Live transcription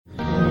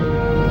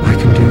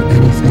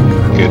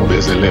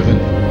busy living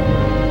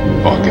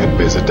or get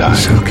busy dying.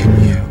 So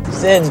can you.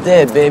 Zed's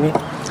dead, baby.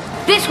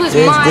 This was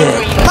Zed's my dead.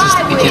 wish.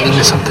 My You're getting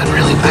into something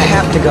really bad. I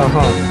have to go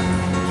home.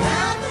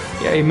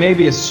 Yeah, you may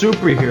be a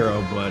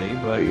superhero, buddy,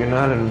 but you're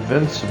not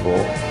invincible.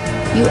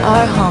 You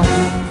are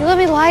home. You let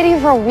me lie to you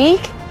for a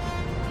week?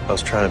 I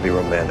was trying to be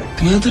romantic.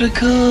 Come out to the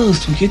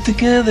coast. We'll get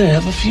together.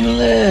 Have a few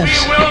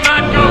laughs. We will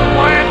not go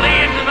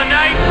quietly into the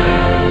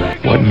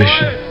night. What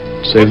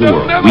mission? Save the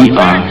world. We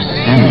are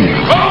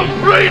samurai. Oh,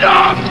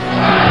 freedom!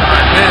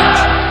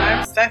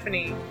 I'm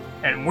Stephanie.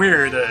 And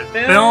we're the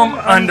Film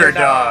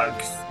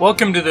Underdogs.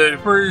 Welcome to the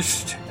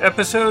first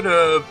episode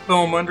of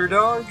Film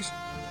Underdogs.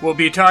 We'll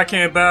be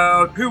talking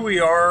about who we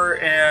are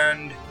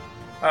and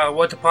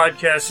what the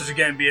podcast is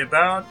going to be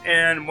about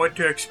and what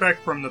to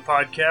expect from the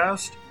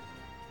podcast.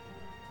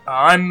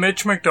 I'm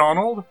Mitch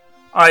McDonald.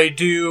 I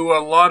do a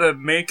lot of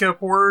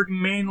makeup work,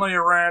 mainly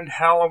around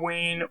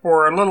Halloween,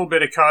 or a little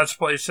bit of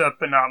cosplay stuff,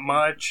 but not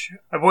much.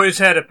 I've always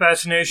had a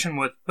fascination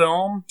with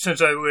film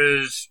since I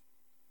was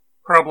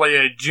probably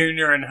a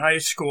junior in high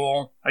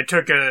school. I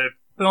took a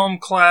film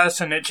class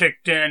and it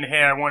kicked in,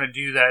 hey, I want to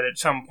do that at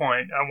some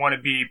point. I want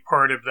to be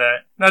part of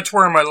that. That's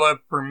where my love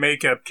for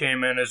makeup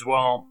came in as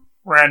well.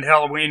 Around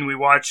Halloween, we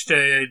watched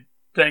a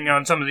thing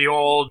on some of the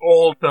old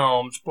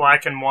films,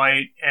 black and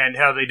white, and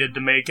how they did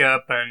the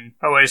makeup, and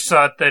I always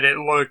thought that it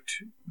looked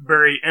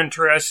very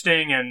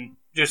interesting and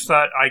just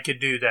thought I could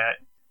do that.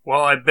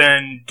 Well, I've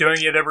been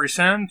doing it ever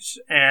since,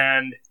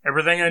 and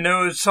everything I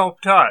know is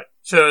self-taught.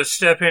 So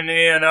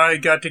Stephanie and I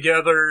got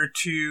together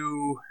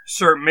to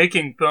start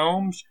making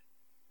films,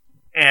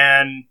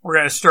 and we're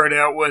going to start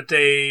out with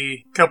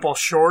a couple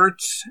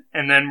shorts,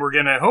 and then we're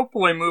going to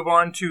hopefully move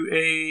on to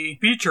a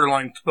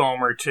feature-length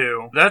film or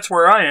two. That's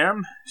where I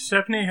am.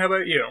 Stephanie, how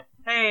about you?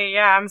 Hey,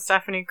 yeah, I'm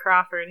Stephanie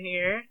Crawford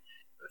here.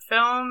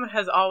 Film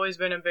has always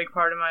been a big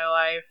part of my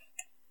life.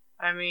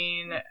 I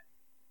mean,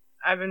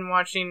 I've been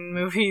watching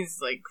movies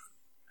like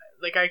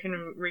I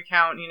can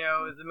recount,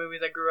 the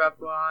movies I grew up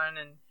on,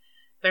 and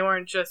they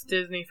weren't just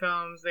Disney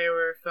films, they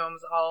were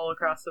films all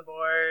across the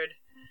board.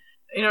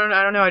 I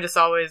don't know, I just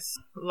always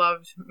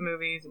loved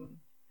movies, and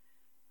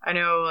I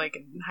know,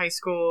 in high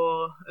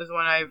school is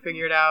when I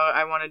figured out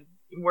I wanted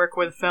to work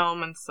with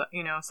film in,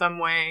 some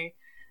way,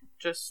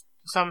 just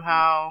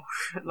somehow,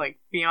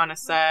 be on a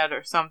set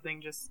or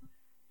something, just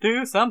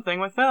do something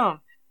with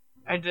film.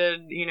 I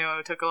did,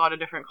 took a lot of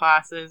different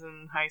classes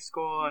in high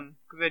school, and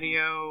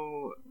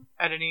video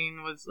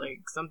editing was,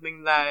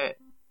 something that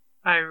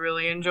I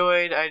really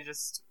enjoyed. I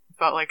just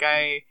felt like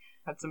I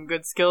had some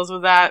good skills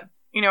with that.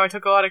 I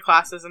took a lot of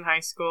classes in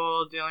high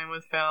school dealing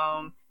with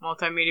film.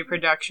 Multimedia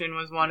production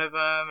was one of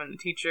them, and the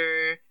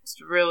teacher was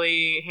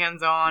really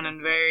hands-on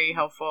and very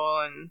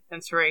helpful and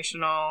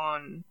inspirational,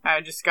 and I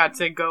just got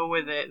to go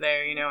with it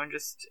there, and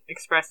just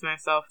express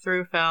myself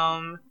through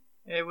film.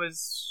 It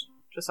was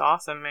just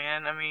awesome,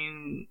 man. I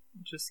mean,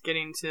 just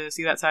getting to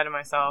see that side of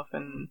myself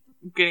and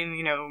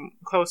getting,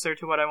 closer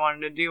to what I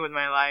wanted to do with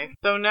my life.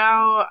 So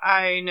now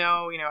I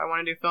know, I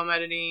want to do film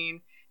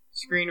editing,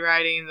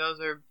 screenwriting. Those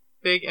are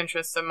big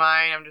interests of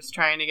mine. I'm just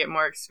trying to get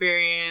more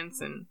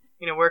experience and,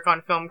 work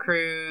on film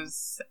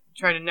crews,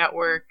 try to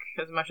network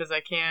as much as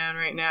I can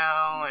right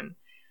now. And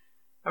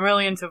I'm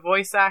really into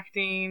voice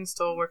acting,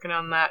 still working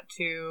on that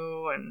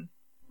too. And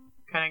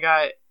kind of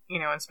got,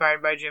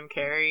 inspired by Jim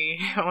Carrey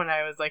when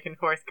I was in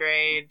 4th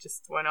grade.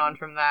 Just went on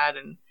from that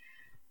and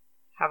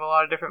have a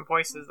lot of different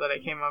voices that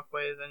I came up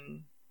with,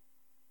 and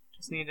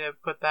just need to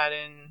put that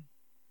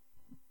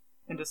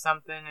into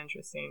something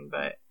interesting,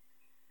 but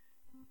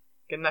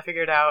getting that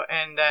figured out.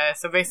 And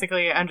so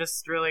basically I'm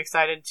just really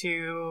excited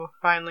to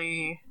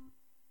finally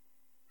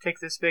take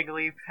this big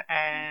leap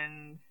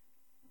and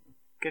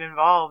get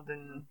involved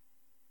and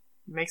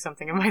make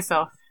something of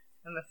myself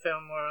in the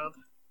film world.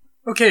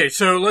 Okay,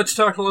 so let's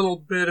talk a little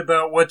bit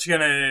about what's going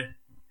to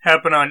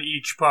happen on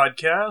each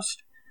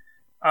podcast.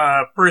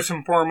 First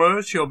and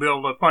foremost, you'll be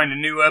able to find a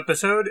new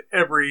episode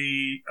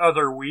every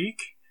other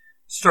week,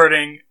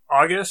 starting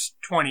August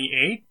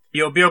 28th.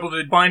 You'll be able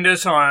to find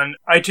us on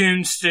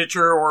iTunes,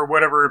 Stitcher, or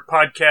whatever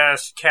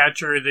podcast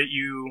catcher that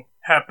you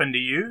happen to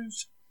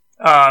use.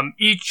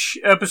 Each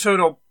episode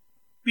will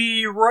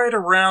be right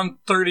around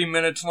 30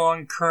 minutes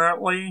long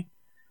currently.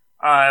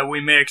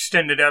 We may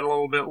extend it out a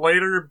little bit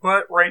later,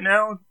 but right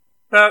now,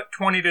 about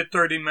 20 to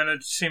 30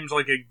 minutes seems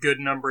like a good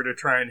number to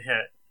try and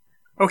hit.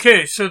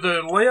 Okay, so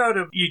the layout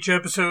of each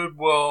episode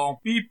will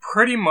be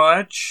pretty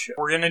much,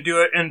 we're going to do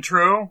an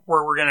intro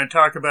where we're going to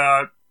talk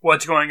about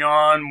what's going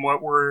on,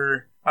 what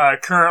we're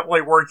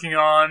currently working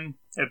on.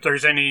 If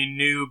there's any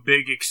new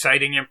big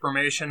exciting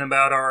information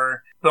about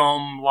our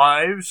film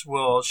lives,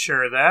 we'll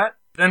share that.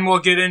 Then we'll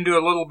get into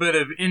a little bit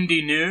of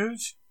indie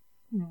news.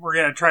 We're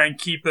going to try and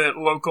keep it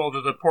local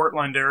to the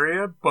Portland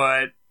area,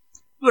 but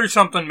if there's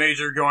something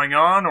major going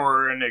on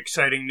or an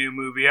exciting new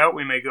movie out,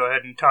 we may go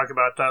ahead and talk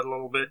about that a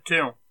little bit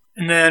too.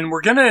 And then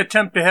we're going to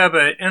attempt to have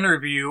an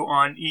interview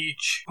on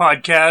each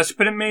podcast,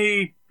 but it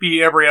may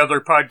be every other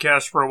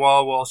podcast for a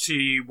while. We'll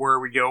see where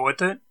we go with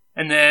it.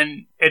 And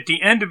then at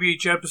the end of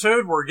each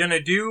episode, we're going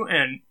to do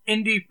an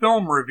indie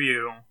film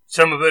review.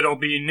 Some of it will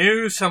be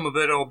new, some of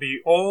it will be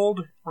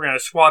old. We're going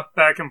to swap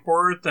back and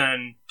forth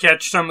and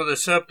catch some of the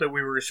stuff that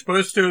we were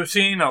supposed to have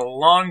seen a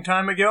long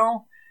time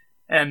ago,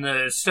 and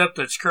the stuff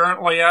that's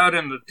currently out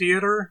in the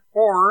theater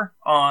or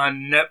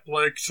on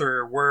Netflix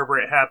or wherever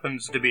it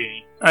happens to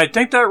be. I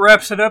think that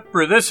wraps it up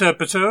for this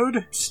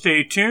episode.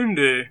 Stay tuned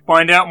to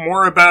find out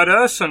more about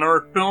us and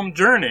our film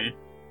journey.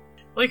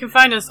 Well, you can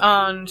find us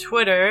on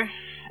Twitter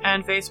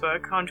and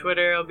Facebook. On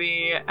Twitter, it'll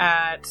be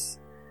at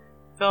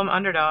Film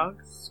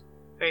Underdogs.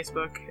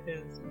 Facebook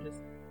is just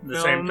the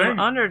same thing.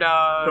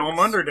 Underdogs. Film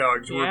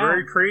Underdogs. Yeah. We're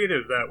very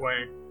creative that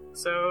way.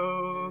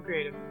 So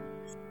creative.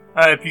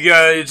 If you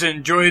guys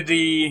enjoyed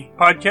the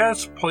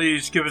podcast,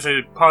 please give us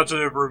a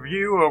positive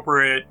review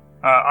over at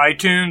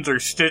iTunes or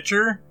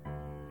Stitcher.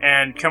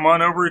 And come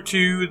on over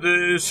to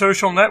the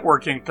social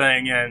networking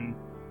thing and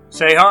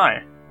say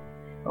hi.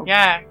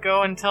 Yeah,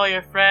 go and tell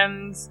your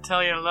friends,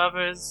 tell your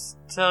lovers,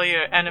 tell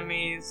your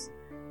enemies,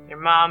 your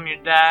mom,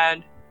 your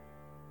dad,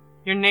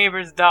 your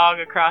neighbor's dog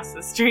across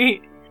the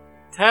street.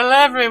 Tell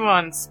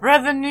everyone,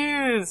 spread the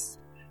news!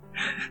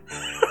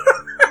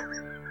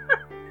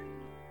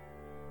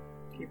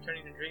 Keep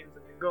turning your dreams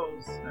into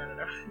goals. I don't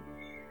know.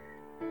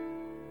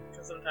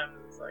 Because sometimes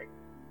it's like,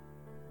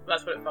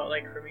 that's what it felt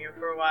like for me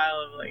for a while,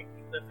 of like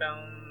the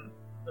film,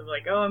 of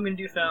like, oh, I'm gonna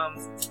do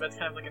films, but it's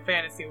kind of like a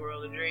fantasy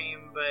world, a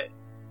dream, but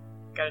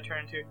gotta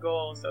turn into a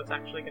goal, so it's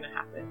actually gonna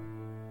happen.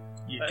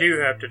 You do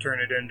have to turn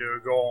it into a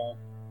goal.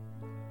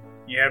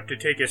 You have to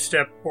take a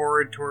step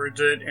forward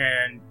towards it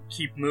and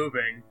keep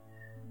moving.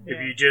 Yeah.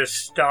 If you just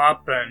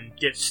stop and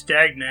get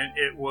stagnant,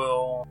 it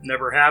will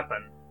never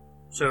happen.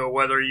 So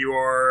whether you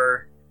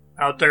are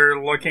out there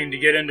looking to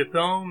get into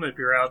film, if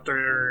you're out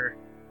there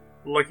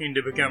looking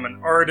to become an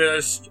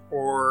artist,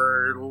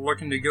 or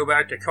looking to go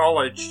back to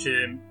college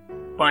to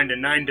find a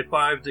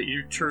 9-to-5 that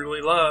you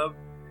truly love,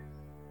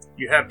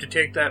 you have to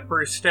take that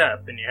first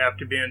step, and you have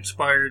to be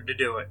inspired to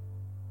do it.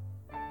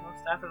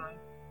 Most definitely.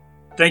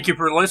 Thank you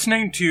for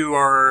listening to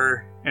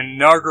our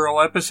inaugural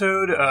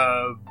episode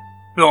of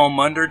Film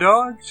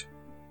Underdogs.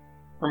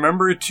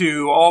 Remember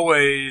to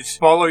always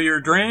follow your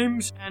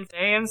dreams and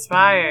stay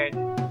inspired.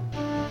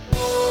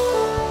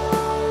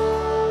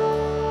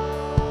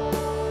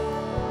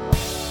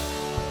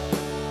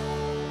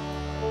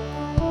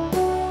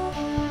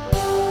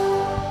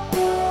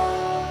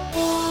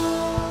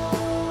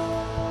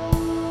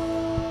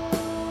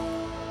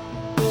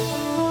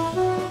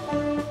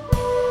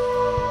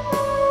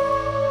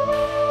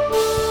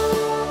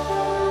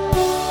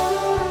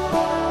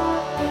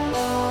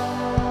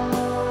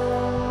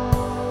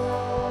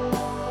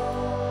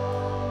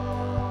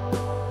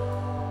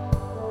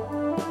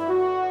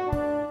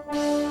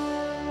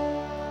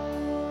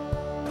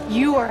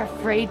 You are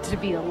afraid to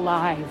be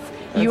alive.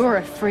 You are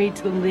afraid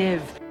to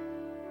live.